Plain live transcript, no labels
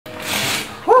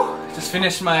just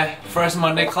finished my first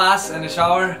Monday class and a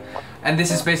shower, and this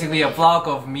is basically a vlog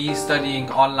of me studying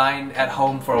online at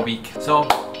home for a week. So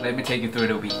let me take you through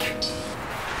the week.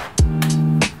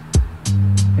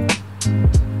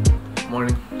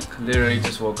 Morning, literally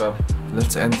just woke up.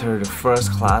 Let's enter the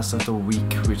first class of the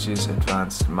week, which is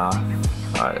advanced math.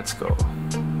 Alright, let's go.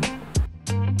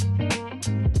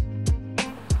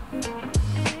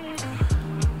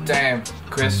 Damn,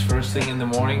 quiz first thing in the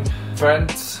morning.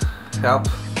 Friends, help.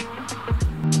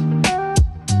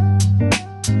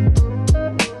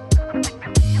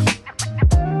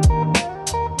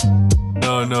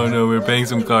 No, we're playing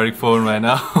some Cardiff phone right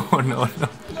now. Oh no.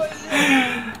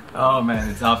 Oh man,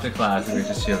 it's after class, we're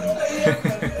just chilling.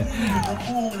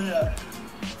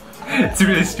 It's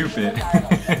really stupid.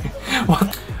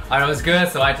 What? Alright, it was good.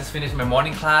 So I just finished my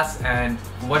morning class, and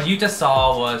what you just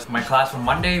saw was my class from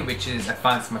Monday, which is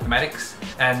advanced mathematics.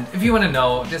 And if you want to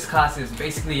know, this class is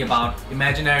basically about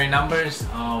imaginary numbers.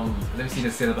 Let me see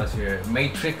the syllabus here.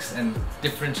 Matrix and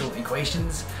differential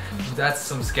equations. That's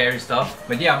some scary stuff.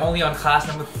 But yeah, I'm only on class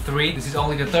number 3. This is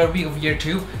only the 3rd week of year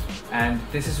 2. And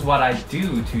this is what I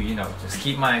do to, you know, just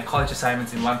keep my college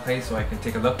assignments in one place so I can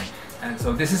take a look. And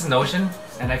so this is Notion,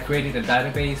 and I created a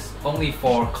database only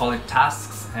for college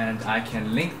tasks, and I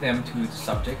can link them to the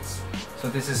subjects. So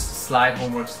this is slide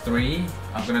homeworks 3.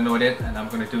 I'm gonna note it, and I'm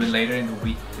gonna do it later in the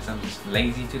week because I'm just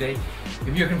lazy today.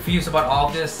 If you're confused about all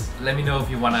of this, let me know if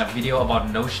you want a video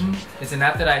about Notion. It's an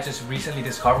app that I just recently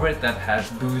discovered that has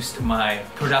boosted my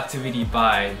productivity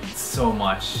by so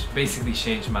much. Basically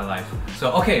changed my life.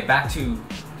 So okay, back to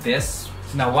this.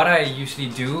 Now what I usually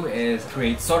do is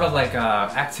create sort of like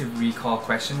active recall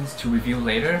questions to review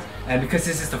later, and because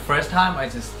this is the first time, I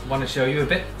just want to show you a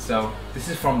bit. So this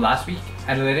is from last week,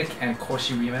 analytic and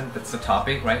Cauchy-Riemann, that's the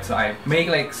topic, right? So I make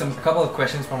like a couple of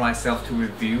questions for myself to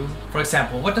review. For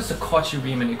example, what does the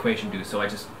Cauchy-Riemann equation do? So I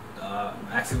just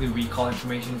actively recall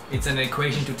information. It's an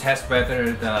equation to test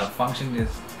whether the function is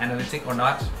analytic or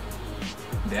not.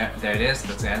 There it is,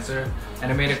 that's the answer.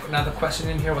 And I made another question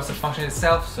in here, what's the function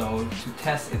itself? So to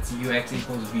test it's ux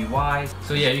equals vy.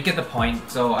 So yeah, you get the point.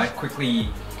 So I quickly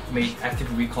made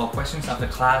active recall questions after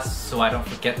class so I don't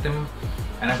forget them.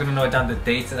 And I'm gonna note down the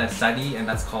dates that I study, and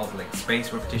that's called like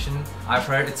spaced repetition. I've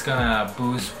heard it's gonna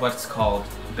boost what's called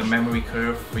the memory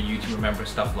curve for you to remember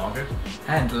stuff longer.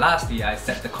 And lastly, I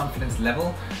set the confidence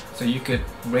level so you could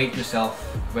rate yourself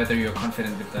whether you're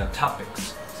confident with the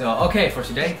topics. So okay, for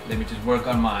today, let me just work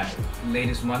on my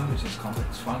latest one, which is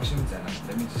complex functions, and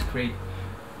let me just create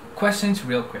questions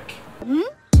real quick.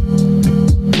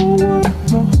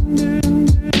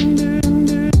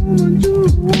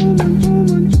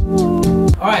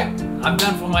 Alright, I'm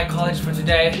done for my college for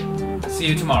today. See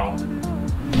you tomorrow.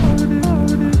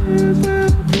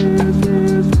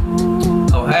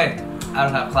 Oh hey, I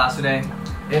don't have class today.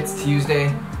 It's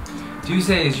Tuesday.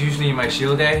 Tuesday is usually my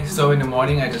chill day, so in the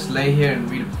morning I just lay here and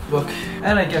read a book,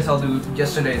 and I guess I'll do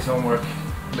yesterday's homework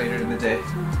later in the day.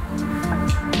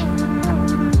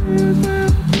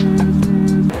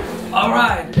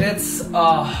 Alright, it's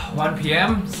 1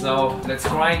 PM, so let's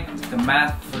grind the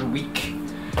math for the week.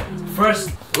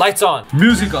 First, lights on,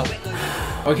 music up.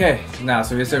 Okay, now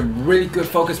so it's a really good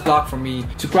focus block for me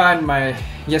to grind my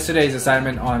yesterday's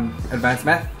assignment on advanced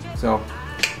math. So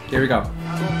here we go.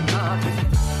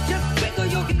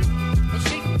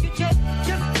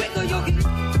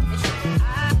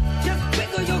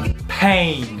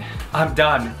 Pain! I'm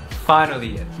done.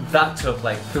 Finally. That took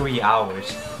like 3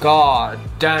 hours. God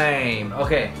damn.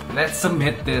 Okay, let's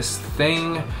submit this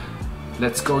thing.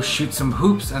 Let's go shoot some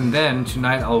hoops, and then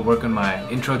tonight I'll work on my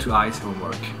intro to ice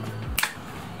homework.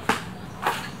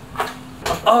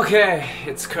 Okay,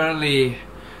 it's currently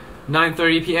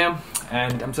 9:30 PM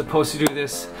and I'm supposed to do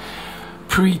this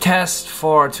pre-test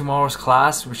for tomorrow's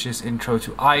class, which is intro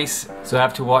to ice. So I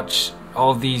have to watch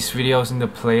all these videos in the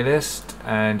playlist,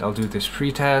 and I'll do this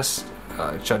pre-test,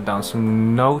 jot down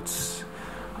some notes.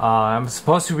 I'm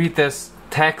supposed to read this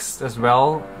text as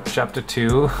well, chapter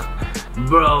 2.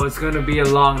 Bro, it's gonna be a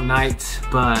long night,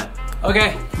 but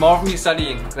okay, more of me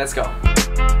studying. Let's go.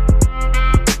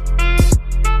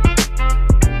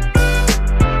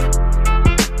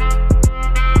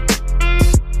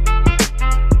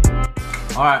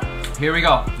 Alright, here we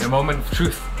go. The moment of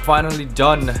truth. Finally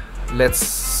done.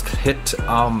 Let's hit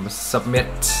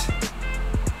submit.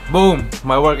 Boom,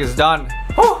 my work is done.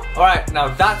 Alright, now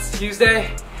that's Tuesday.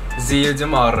 See you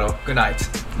tomorrow. Good night.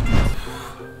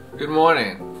 Good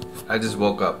morning. I just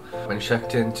woke up and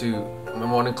checked into my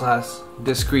morning class.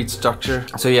 Discrete structure.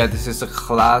 So yeah, this is a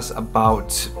class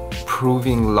about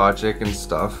proving logic and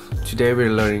stuff. Today we're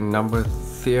learning number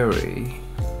theory.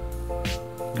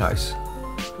 Nice.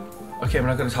 Okay, I'm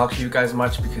not gonna talk to you guys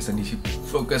much because I need to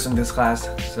focus on this class,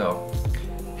 so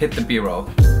hit the B-roll.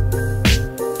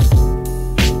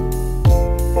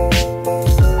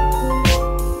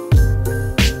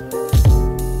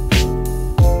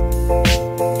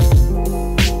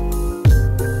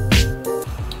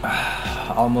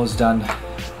 Almost done.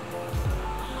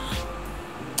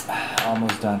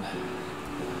 Almost done.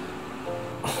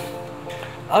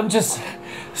 I'm just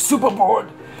super bored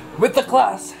with the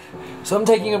class, so I'm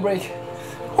taking a break.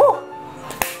 Whew.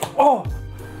 Oh!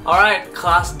 Alright,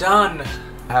 class done.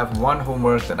 I have one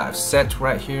homework that I've set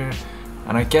right here,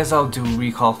 and I guess I'll do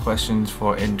recall questions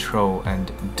for intro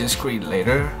and discrete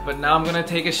later. But now I'm gonna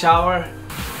take a shower.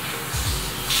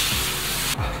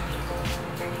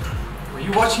 Were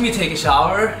you watching me take a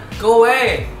shower? Go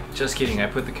away! Just kidding, I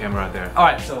put the camera out there.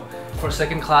 Alright, so for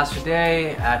second class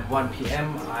today at 1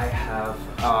 p.m. I have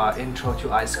intro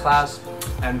to ICE class,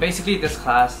 and basically this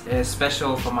class is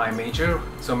special for my major.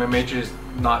 So my major is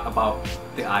not about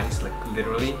the ICE, like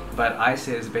literally, but ICE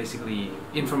is basically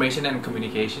information and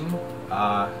communication.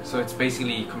 So it's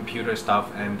basically computer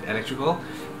stuff and electrical,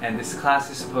 and this class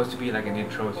is supposed to be like an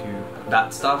intro to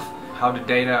that stuff, how the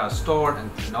data are stored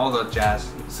and all that jazz.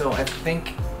 So I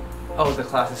think, oh, the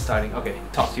class is starting. Okay,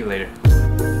 talk to you later.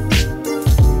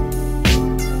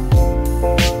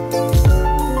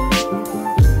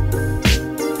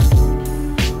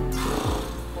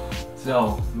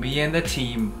 So, me and the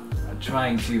team are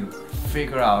trying to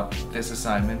figure out this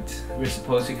assignment. We're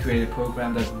supposed to create a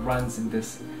program that runs in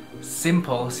this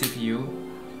simple CPU,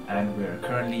 and we're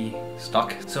currently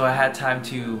stuck. So I had time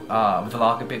to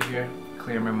vlog a bit here,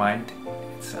 clear my mind.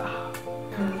 It's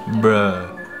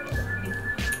bruh.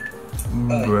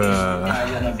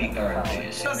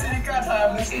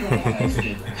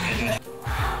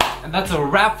 And that's a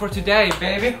wrap for today,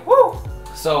 baby. Woo!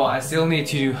 So I still need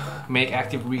to make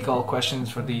active recall questions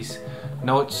for these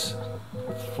notes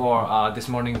for this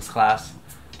morning's class.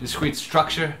 Discrete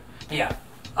structure. Yeah,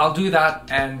 I'll do that,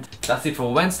 and that's it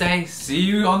for Wednesday. See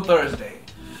you on Thursday.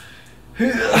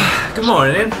 Good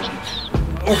morning.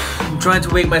 I'm trying to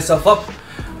wake myself up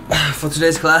for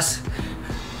today's class.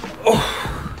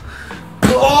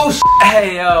 Oh,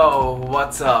 hey yo,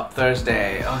 what's up?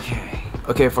 Thursday.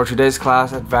 Okay, for today's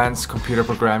class, advanced computer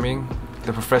programming,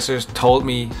 the professors told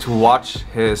me to watch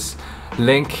his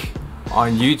link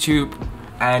on YouTube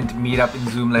and meet up in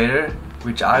Zoom later,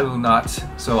 which I will not.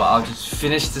 So I'll just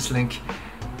finish this link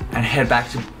and head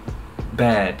back to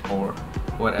bed or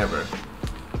whatever.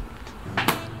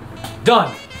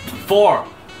 Done for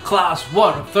class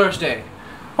 1 of Thursday.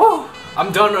 Whew.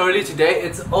 I'm done early today.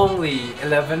 It's only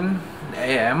 11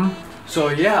 a.m. So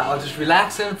yeah, I'll just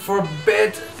relax in for a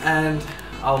bit and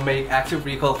I'll make active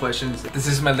recall questions. This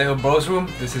is my little bro's room.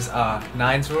 This is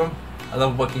Nine's room. I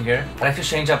love working here. I like to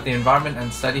change up the environment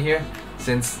and study here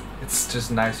since it's just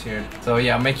nice here. So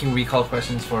yeah, I'm making recall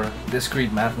questions for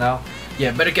discrete math now.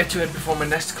 Yeah, better get to it before my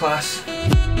next class.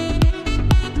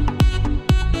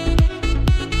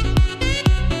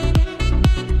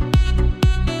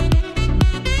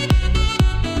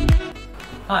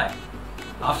 Hi.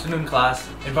 Afternoon class,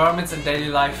 environments and daily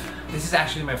life. This is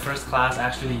actually my first class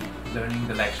actually learning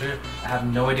the lecture. I have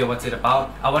no idea what's it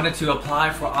about. I wanted to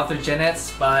apply for other gen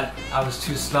eds, but I was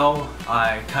too slow.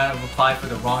 I kind of applied for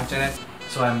the wrong gen ed,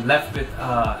 so I'm left with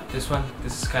this one.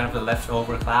 This is kind of the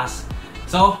leftover class.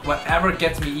 So whatever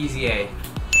gets me easy A.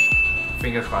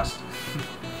 Fingers crossed.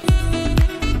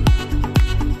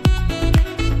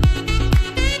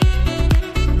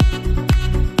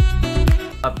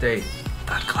 Update.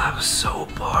 That class was so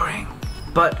boring,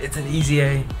 but it's an easy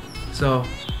A, so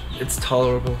it's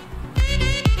tolerable.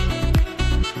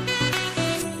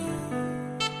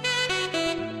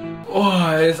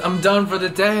 Oh, I'm done for the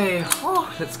day. Oh,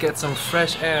 let's get some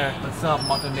fresh air. That's not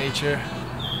Mother Nature.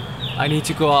 I need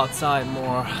to go outside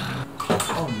more.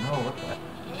 Oh no, what the?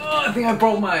 Oh, I think I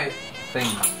broke my thing.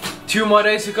 2 more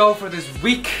days to go for this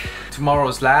week.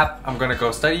 Tomorrow's lab, I'm gonna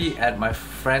go study at my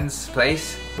friend's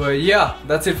place. But yeah,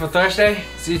 that's it for Thursday.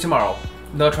 See you tomorrow.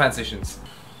 No transitions.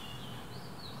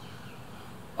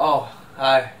 Oh,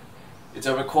 hi. It's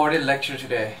a recorded lecture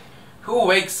today. Who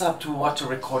wakes up to watch a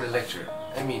recorded lecture?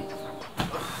 I mean...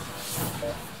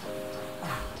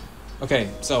 Okay,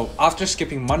 so after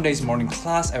skipping Monday's morning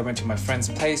class, I went to my friend's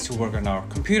place to work on our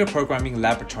computer programming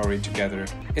laboratory together.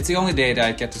 It's the only day that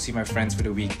I get to see my friends for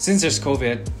the week. Since there's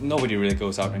COVID, nobody really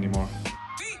goes out anymore.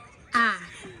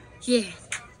 Yeah.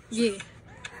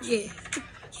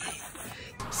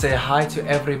 Say hi to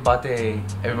everybody.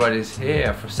 Everybody's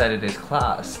here for Saturday's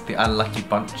class, the unlucky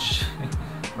bunch.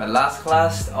 My last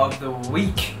class of the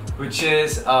week, which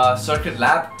is circuit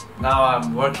lab. Now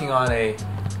I'm working on a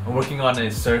I'm working on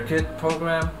a circuit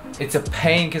program. It's a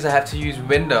pain because I have to use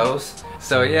Windows.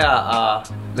 So yeah,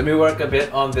 let me work a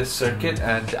bit on this circuit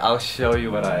and I'll show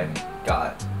you what I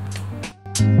got.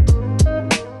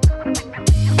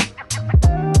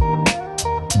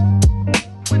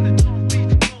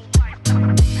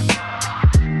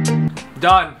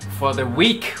 Done for the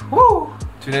week. Woo!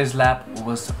 Today's lab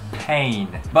was pain.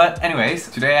 But anyways,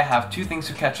 today I have two things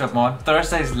to catch up on.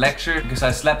 Thursday's lecture because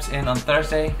I slept in on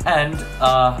Thursday, and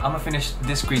I'm gonna finish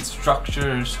discrete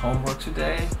structures homework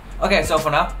today. Okay, so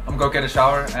for now, I'm gonna get a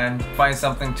shower and find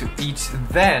something to eat.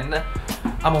 Then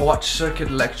I'm gonna watch circuit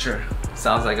lecture.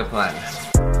 Sounds like a plan.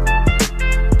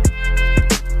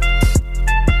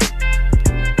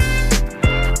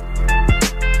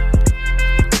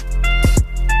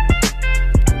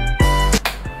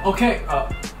 Okay,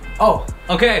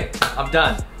 okay, I'm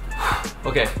done.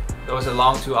 Okay, that was a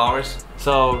long 2 hours.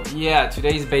 So yeah,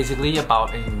 today is basically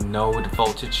about a node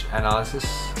voltage analysis.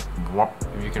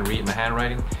 If you can read my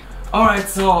handwriting. Alright,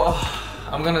 so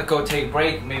I'm gonna go take a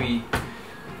break, maybe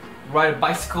ride a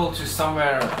bicycle to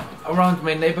somewhere around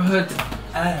my neighborhood,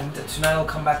 and tonight I'll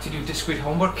come back to do discrete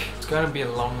homework. It's gonna be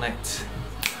a long night.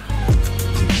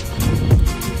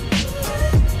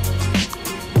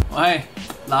 Alright,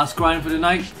 last grind for the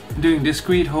night. I'm doing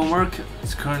discrete homework.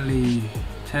 It's currently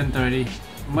 10:30.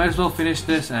 Might as well finish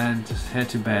this and just head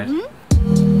to bed.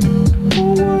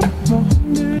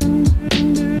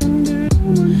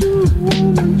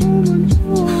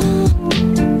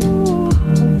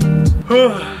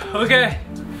 Okay,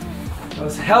 that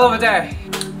was a hell of a day.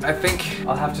 I think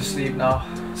I'll have to sleep now.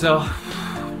 So,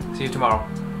 see you tomorrow.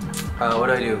 What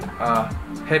do I do?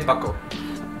 Head buckle.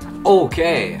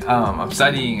 Okay, I'm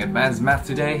studying advanced math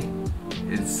today.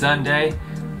 It's Sunday,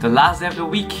 the last day of the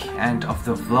week and of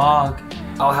the vlog.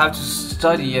 I'll have to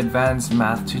study advanced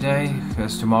math today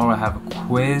because tomorrow I have a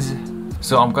quiz.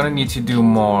 So I'm gonna need to do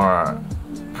more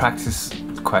practice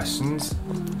questions.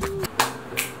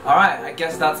 Alright, I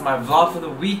guess that's my vlog for the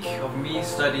week of me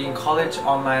studying college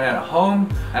online at home.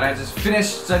 And I just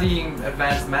finished studying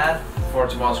advanced math for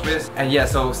tomorrow's quiz. And yeah,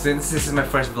 so since this is my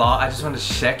first vlog, I just want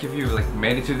to check if you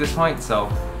made it to this point. So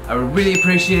I would really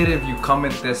appreciate it if you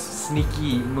comment this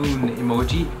sneaky moon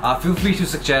emoji. Feel free to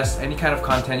suggest any kind of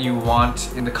content you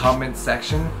want in the comment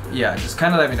section. Yeah, just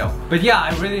kind of let me know. But yeah,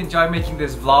 I really enjoy making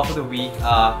this vlog for the week.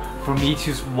 For me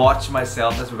to watch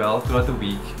myself as well throughout the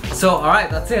week. So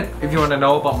alright, that's it. If you want to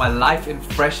know about my life in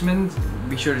freshman,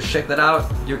 be sure to check that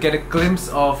out. You'll get a glimpse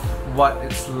of what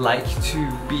it's like to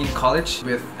be in college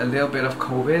with a little bit of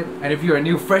COVID. And if you're a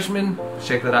new freshman,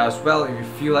 check that out as well if you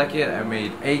feel like it. I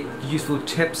made 8 useful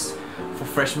tips for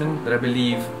freshmen that I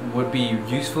believe would be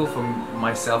useful for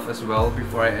myself as well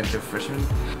before I enter freshman.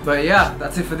 But yeah,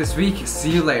 that's it for this week.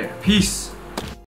 See you later. Peace.